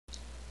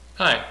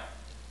Hi,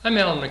 I'm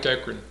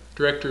MacEachren,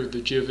 Director of the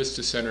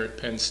GeoVISTA Center at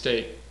Penn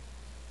State.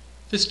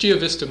 This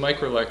GeoVISTA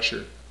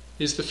Microlecture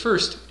is the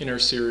first in our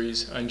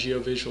series on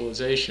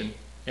geovisualization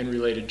and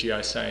related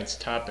geoscience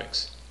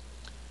topics.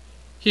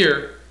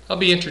 Here, I'll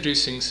be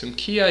introducing some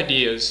key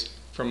ideas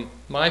from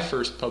my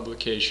first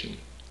publication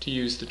to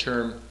use the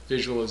term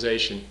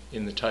visualization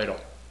in the title.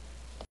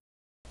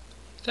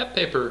 That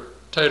paper,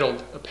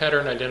 titled A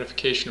Pattern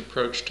Identification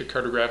Approach to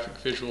Cartographic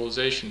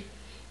Visualization,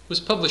 was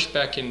published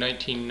back in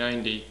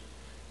 1990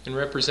 and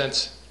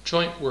represents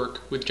joint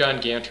work with John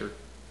Ganter,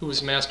 who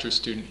was a master's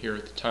student here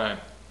at the time.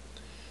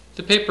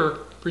 The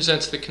paper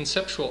presents the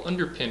conceptual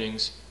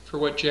underpinnings for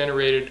what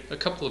generated a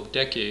couple of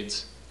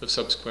decades of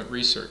subsequent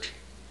research.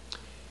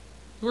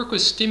 The work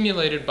was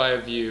stimulated by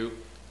a view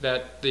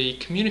that the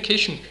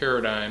communication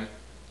paradigm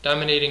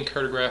dominating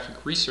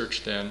cartographic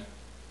research then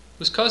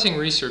was causing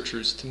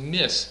researchers to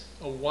miss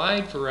a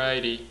wide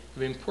variety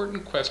of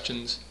important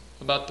questions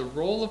about the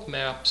role of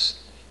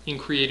maps in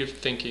creative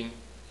thinking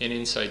and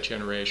insight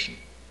generation.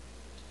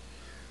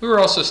 We were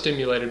also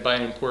stimulated by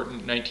an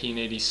important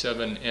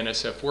 1987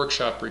 NSF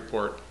workshop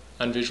report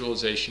on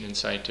visualization in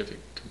scientific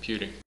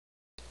computing.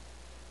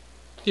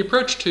 The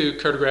approach to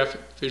cartographic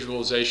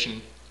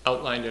visualization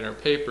outlined in our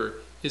paper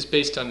is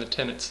based on the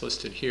tenets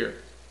listed here.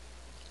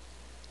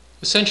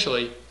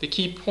 Essentially, the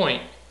key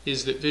point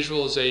is that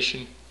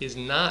visualization is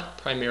not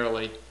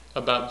primarily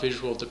about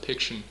visual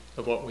depiction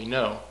of what we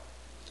know.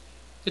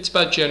 It's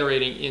about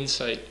generating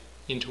insight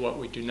into what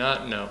we do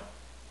not know.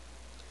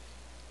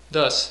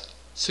 Thus,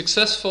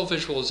 successful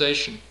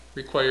visualization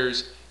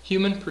requires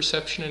human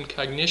perception and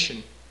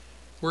cognition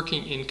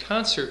working in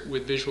concert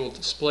with visual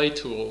display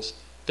tools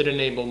that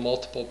enable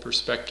multiple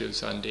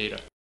perspectives on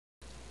data.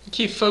 The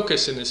key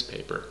focus in this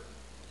paper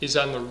is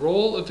on the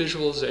role of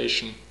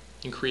visualization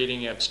in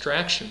creating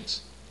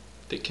abstractions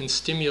that can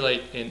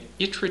stimulate an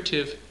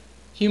iterative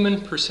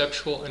human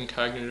perceptual and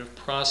cognitive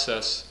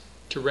process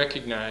to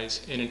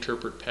recognize and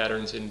interpret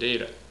patterns in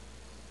data.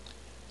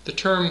 The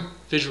term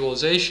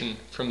visualization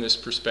from this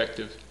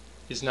perspective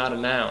is not a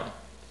noun,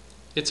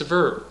 it's a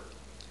verb.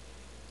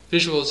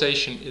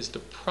 Visualization is the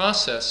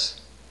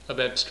process of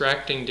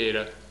abstracting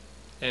data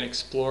and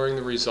exploring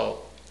the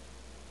result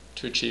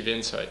to achieve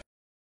insight.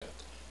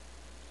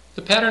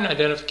 The pattern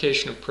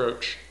identification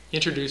approach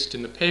introduced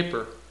in the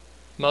paper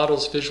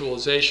models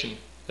visualization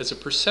as a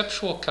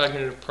perceptual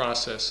cognitive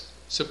process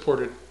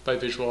supported by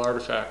visual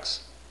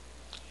artifacts.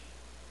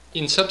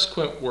 In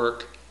subsequent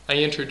work, I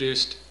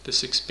introduced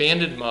this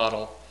expanded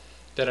model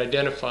that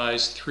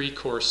identifies three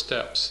core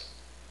steps: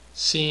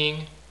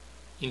 seeing,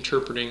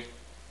 interpreting,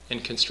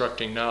 and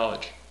constructing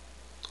knowledge.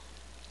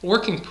 A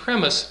working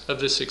premise of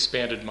this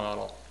expanded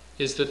model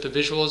is that the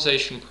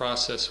visualization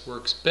process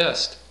works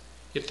best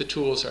if the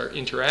tools are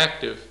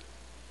interactive,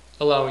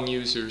 allowing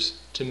users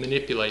to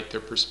manipulate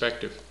their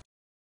perspective.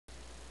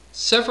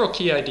 Several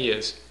key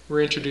ideas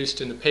were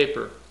introduced in the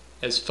paper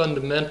as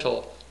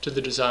fundamental to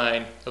the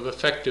design of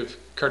effective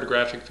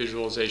cartographic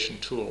visualization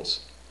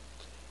tools.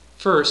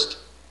 First,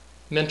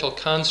 mental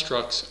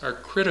constructs are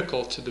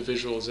critical to the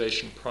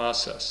visualization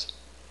process.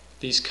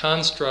 These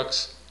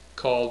constructs,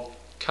 called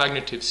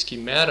cognitive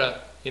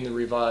schemata in the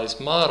revised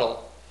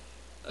model,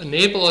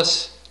 enable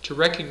us to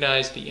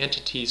recognize the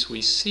entities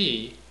we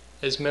see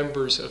as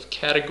members of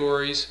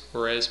categories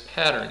or as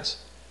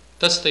patterns.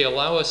 Thus, they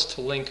allow us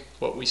to link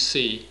what we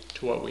see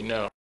to what we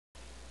know.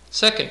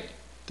 Second,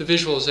 the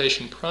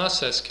visualization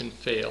process can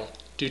fail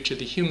due to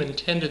the human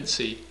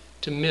tendency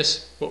to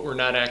miss what we're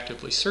not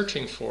actively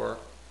searching for,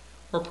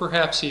 or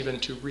perhaps even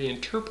to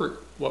reinterpret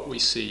what we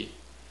see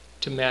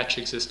to match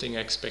existing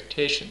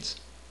expectations.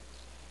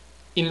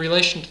 In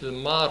relation to the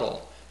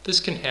model, this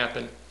can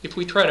happen if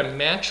we try to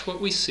match what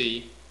we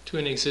see to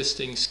an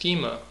existing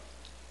schema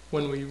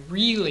when we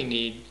really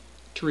need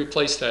to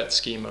replace that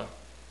schema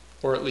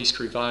or at least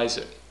revise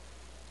it.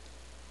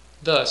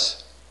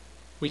 Thus,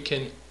 we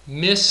can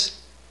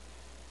miss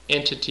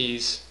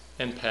entities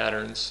and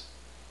patterns,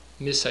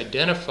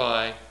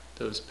 misidentify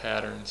those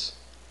patterns,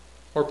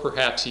 or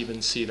perhaps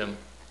even see them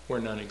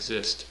where none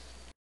exist.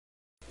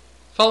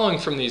 Following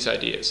from these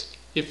ideas,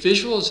 if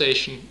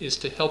visualization is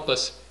to help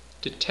us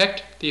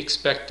detect the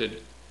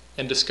expected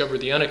and discover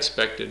the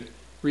unexpected,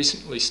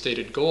 recently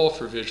stated goal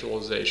for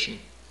visualization,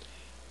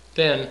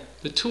 then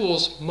the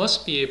tools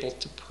must be able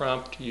to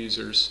prompt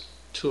users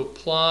to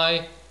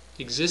apply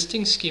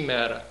existing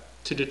schemata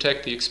to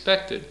detect the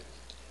expected,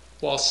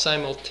 while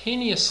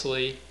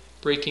simultaneously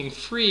breaking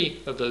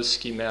free of those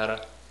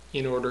schemata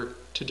in order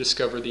to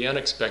discover the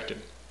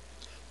unexpected.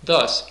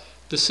 Thus,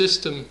 the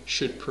system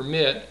should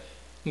permit,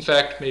 in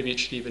fact, maybe it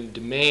should even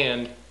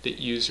demand, that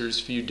users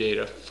view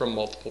data from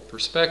multiple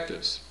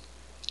perspectives.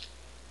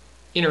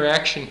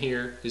 Interaction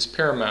here is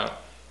paramount.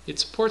 It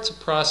supports a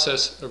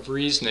process of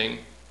reasoning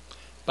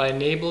by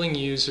enabling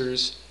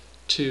users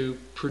to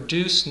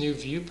produce new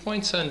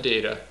viewpoints on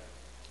data,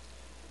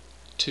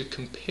 to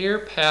compare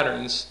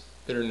patterns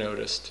that are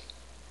noticed,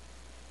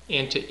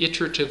 and to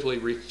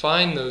iteratively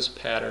refine those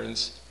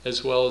patterns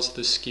as well as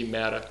the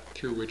schemata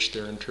through which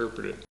they're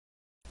interpreted.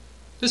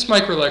 This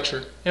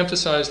microlecture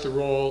emphasized the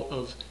role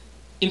of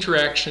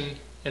interaction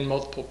and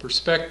multiple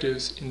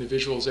perspectives in the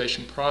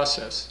visualization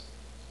process.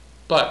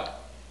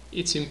 But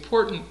it's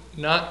important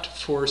not to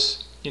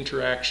force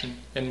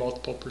interaction and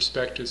multiple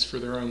perspectives for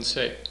their own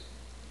sake.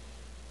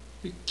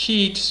 The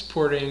key to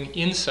supporting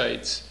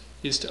insights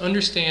is to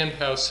understand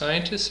how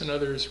scientists and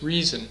others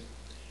reason,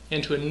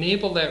 and to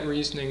enable that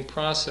reasoning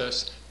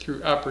process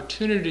through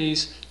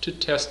opportunities to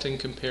test and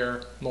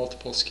compare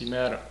multiple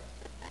schemata.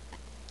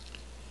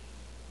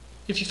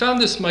 If you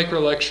found this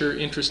microlecture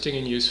interesting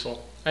and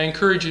useful, I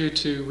encourage you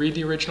to read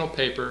the original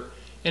paper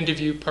and to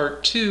view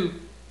part 2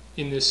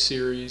 in this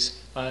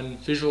series on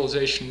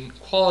visualization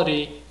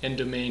quality and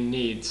domain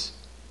needs.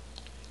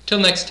 Till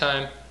next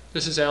time,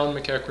 this is Alan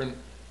MacEachren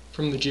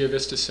from the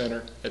GeoVISTA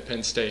Center at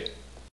Penn State.